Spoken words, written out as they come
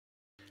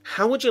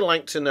How would you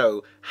like to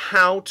know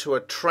how to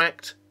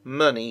attract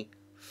money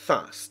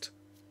fast?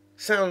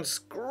 Sounds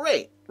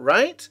great,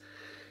 right?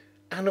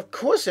 And of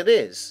course it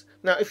is.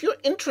 Now, if you're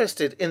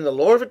interested in the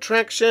law of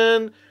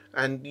attraction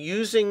and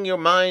using your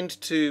mind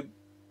to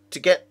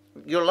get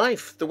your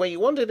life the way you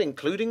want it,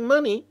 including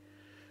money,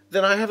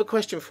 then I have a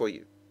question for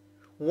you.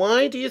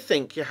 Why do you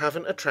think you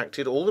haven't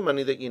attracted all the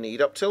money that you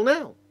need up till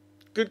now?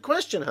 Good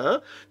question,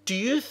 huh? Do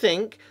you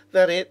think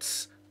that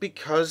it's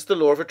because the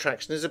law of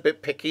attraction is a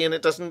bit picky and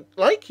it doesn't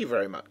like you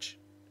very much?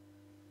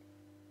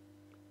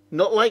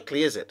 Not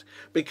likely, is it?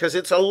 Because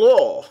it's a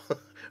law,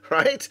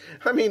 right?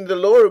 I mean, the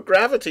law of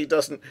gravity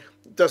doesn't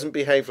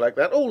behave like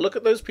that. Oh, look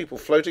at those people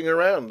floating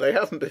around. They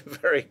haven't been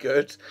very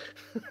good.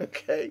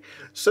 Okay,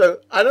 so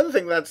I don't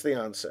think that's the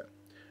answer.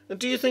 And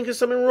do you think there's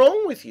something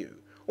wrong with you?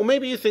 Or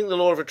maybe you think the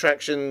law of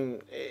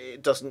attraction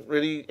doesn't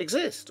really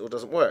exist or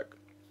doesn't work.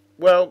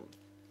 Well,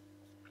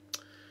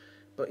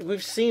 but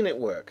we've seen it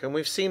work, and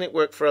we've seen it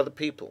work for other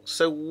people.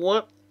 So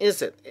what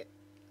is it?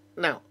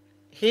 Now,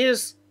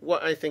 here's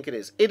what I think it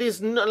is. It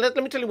is not, let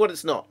me tell you what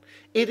it's not.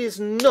 It is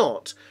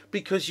not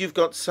because you've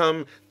got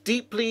some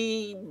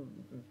deeply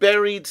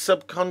buried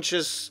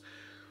subconscious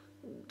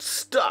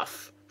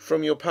stuff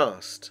from your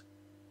past.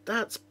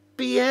 That's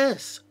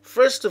BS.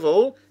 First of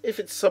all, if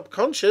it's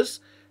subconscious,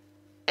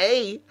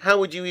 A, how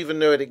would you even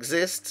know it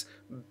exists?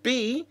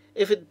 B,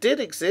 if it did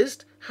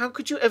exist, how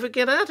could you ever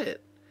get at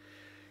it?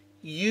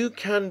 You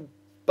can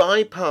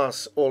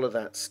bypass all of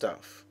that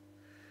stuff.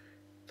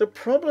 The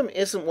problem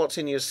isn't what's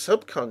in your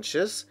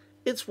subconscious,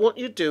 it's what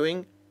you're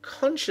doing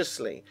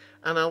consciously.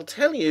 And I'll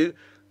tell you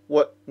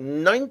what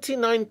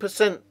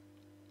 99%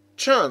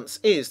 chance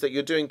is that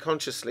you're doing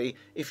consciously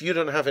if you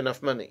don't have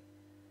enough money.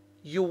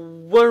 You're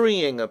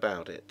worrying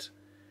about it.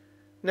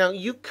 Now,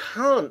 you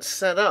can't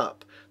set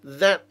up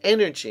that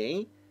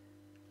energy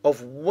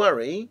of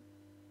worry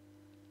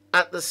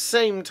at the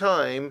same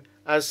time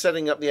as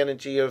setting up the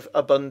energy of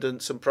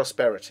abundance and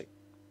prosperity.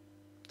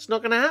 It's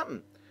not going to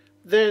happen.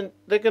 They're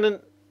going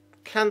to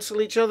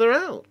cancel each other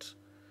out.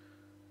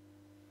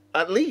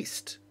 At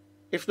least,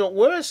 if not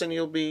worse, and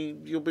you'll be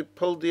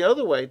pulled the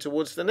other way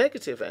towards the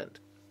negative end.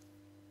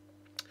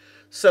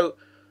 So,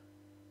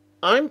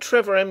 I'm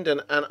Trevor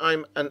Emdon, and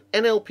I'm an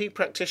NLP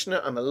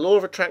practitioner. I'm a law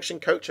of attraction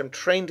coach. I'm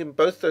trained in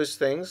both those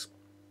things.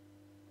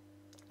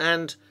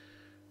 And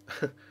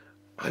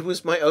I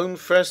was my own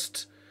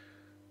first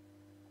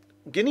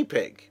guinea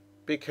pig,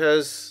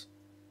 because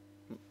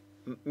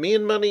me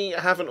and money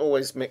haven't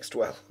always mixed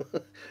well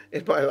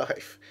in my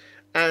life.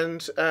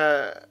 And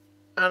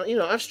you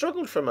know, I've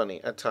struggled for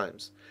money at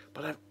times,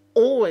 but I've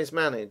always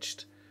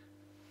managed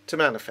to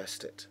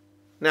manifest it.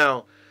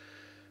 Now,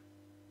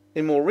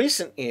 in more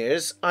recent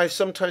years, I've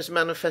sometimes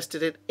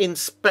manifested it in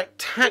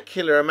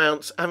spectacular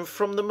amounts and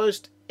from the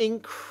most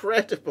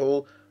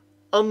incredible,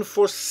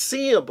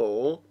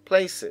 unforeseeable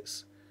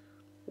places.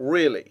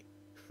 Really.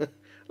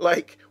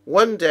 Like,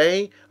 one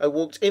day I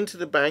walked into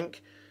the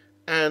bank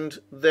and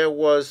there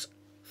was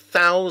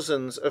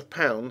thousands of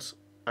pounds,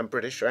 I'm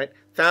British, right?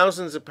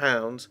 Thousands of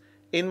pounds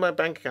in my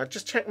bank account.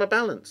 Just check my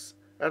balance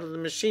out of the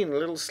machine, a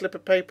little slip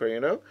of paper, you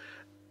know,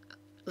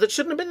 that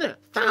shouldn't have been there.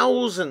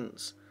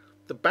 Thousands.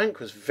 The bank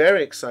was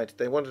very excited.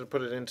 They wanted to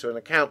put it into an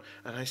account.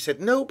 And I said,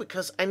 no,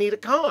 because I need a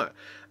car.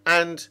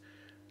 And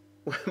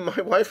my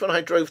wife and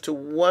I drove to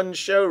one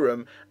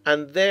showroom,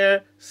 and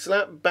there,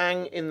 slap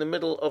bang in the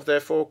middle of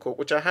their forecourt,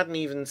 which I hadn't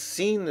even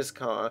seen this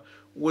car,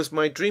 was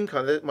my dream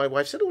car. My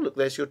wife said, oh, look,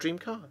 there's your dream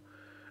car.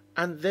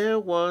 And there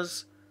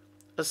was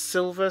a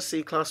silver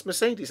C-Class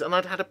Mercedes. And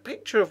I'd had a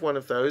picture of one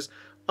of those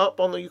up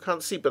on the, you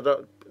can't see,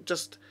 but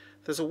just,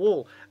 there's a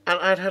wall. And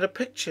I'd had a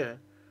picture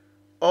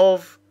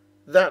of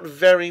that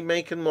very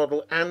make and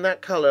model and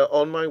that colour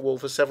on my wall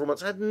for several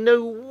months. I had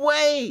no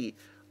way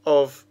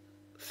of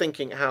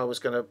thinking how I was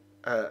going to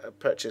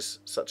purchase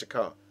such a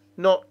car.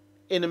 Not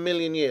in a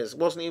million years. It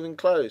wasn't even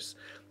close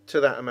to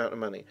that amount of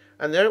money.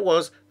 And there it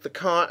was, the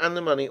car and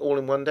the money all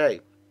in one day.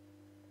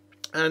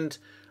 And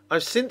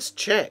I've since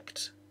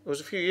checked, it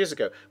was a few years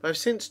ago, but I've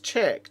since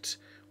checked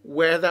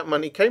where that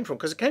money came from,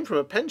 because it came from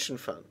a pension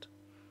fund.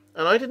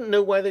 And I didn't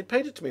know why they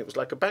paid it to me. It was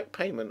like a back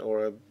payment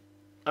or a,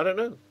 I don't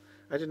know.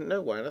 I didn't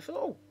know why. And I thought,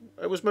 oh,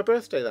 it was my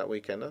birthday that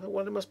weekend. I thought,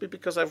 well, it must be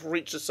because I've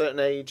reached a certain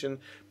age and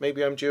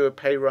maybe I'm due a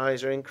pay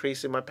rise or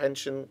increase in my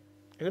pension.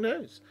 Who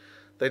knows?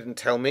 They didn't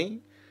tell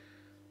me.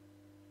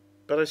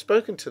 But I've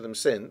spoken to them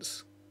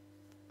since.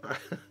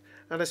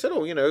 And I said,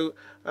 oh, you know,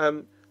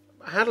 I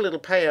had a little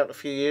payout a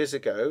few years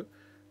ago.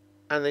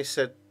 And they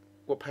said,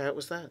 what payout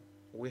was that?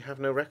 We have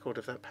no record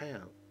of that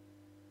payout.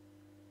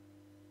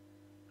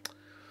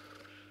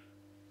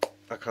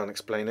 I can't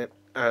explain it.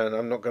 And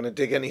I'm not going to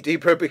dig any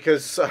deeper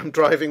because I'm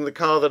driving the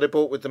car that I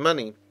bought with the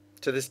money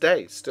to this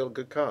day. Still a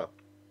good car.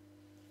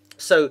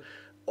 So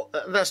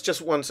that's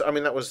just one. I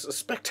mean, that was a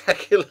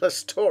spectacular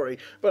story.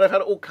 But I've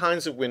had all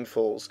kinds of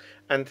windfalls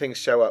and things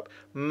show up.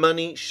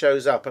 Money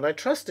shows up. And I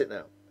trust it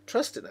now.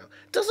 Trust it now.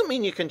 It doesn't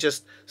mean you can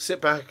just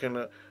sit back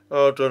and,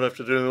 oh, I don't have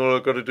to do it. All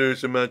I've got to do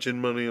is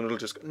imagine money and it'll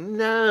just go.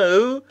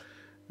 No.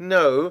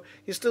 No,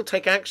 you still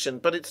take action,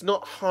 but it's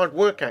not hard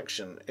work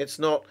action. It's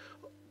not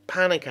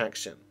panic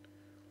action.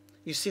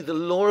 You see, the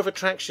law of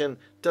attraction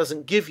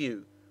doesn't give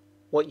you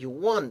what you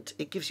want.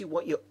 It gives you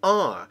what you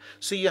are.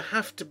 So you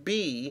have to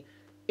be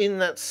in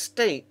that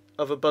state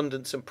of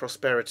abundance and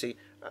prosperity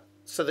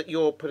so that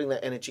you're putting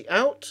that energy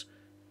out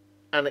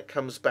and it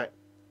comes back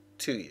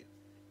to you.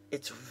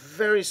 It's a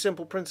very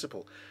simple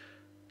principle.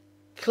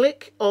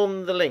 Click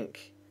on the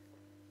link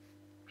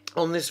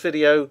on this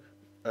video.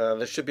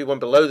 There should be one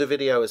below the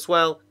video as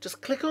well.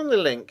 Just click on the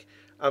link.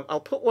 I'll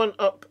put one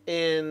up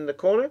in the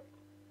corner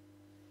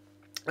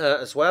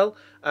as well.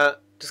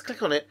 Just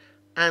click on it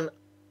and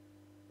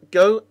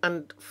go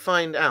and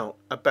find out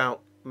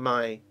about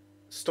my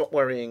Stop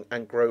Worrying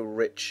and Grow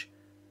Rich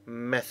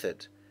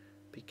method,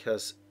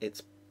 because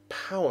it's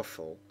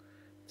powerful.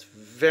 It's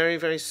very,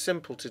 very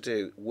simple to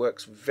do. It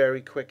works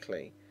very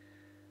quickly.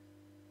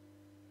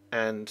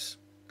 And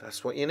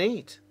that's what you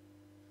need.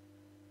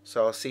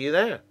 So I'll see you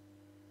there.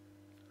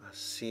 I'll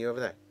see you over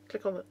there.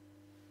 Click on it.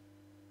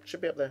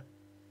 Should be up there.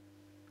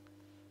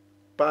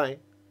 Bye.